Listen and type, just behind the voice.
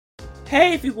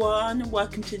Hey everyone, and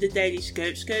welcome to the Daily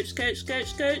Scope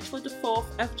for the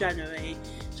 4th of January.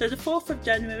 So the 4th of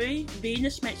January,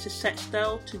 Venus makes a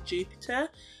sextile to Jupiter.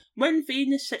 When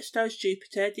Venus sextiles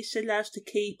Jupiter, this allows to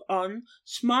keep on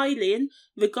smiling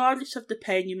regardless of the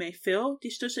pain you may feel.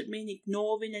 This doesn't mean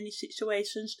ignoring any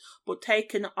situations, but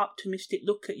taking an optimistic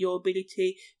look at your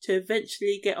ability to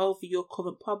eventually get over your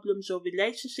current problems or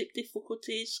relationship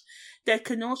difficulties. There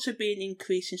can also be an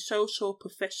increase in social,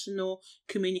 professional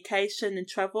communication and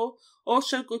travel.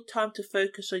 Also a good time to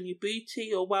focus on your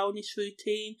beauty or wellness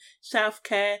routine,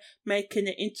 self-care, making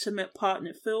an intimate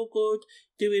partner feel good,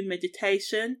 doing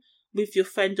meditation with your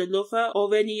friend or lover,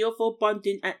 or any other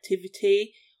bonding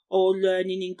activity or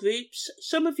learning in groups.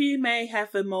 Some of you may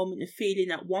have a moment of feeling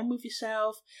at one with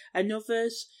yourself, and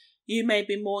others you may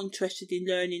be more interested in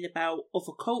learning about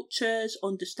other cultures,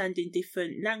 understanding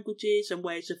different languages and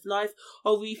ways of life,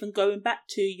 or even going back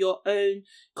to your own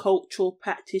cultural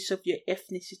practice of your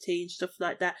ethnicity and stuff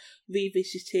like that,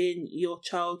 revisiting your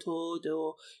childhood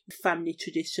or family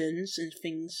traditions and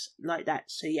things like that.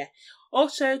 So yeah,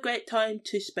 also a great time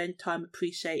to spend time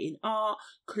appreciating art,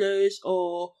 clothes,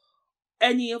 or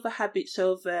any other habits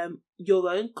of your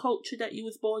own culture that you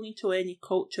was born into, or any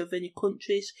culture of any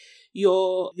countries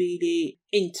you're really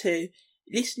into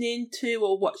listening to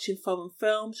or watching foreign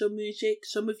films or music.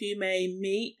 Some of you may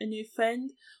meet a new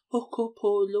friend, hook up,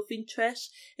 or love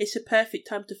interest. It's a perfect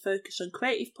time to focus on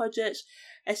creative projects,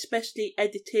 especially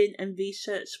editing and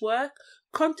research work.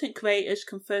 Content creators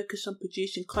can focus on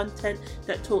producing content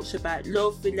that talks about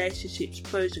love, relationships,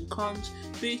 pros and cons,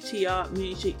 beauty, art,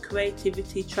 music,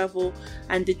 creativity, travel,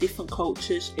 and the different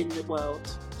cultures in the world.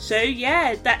 So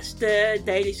yeah, that's the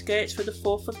Daily Skirts for the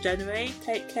 4th of January.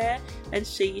 Take care and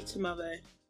see you tomorrow.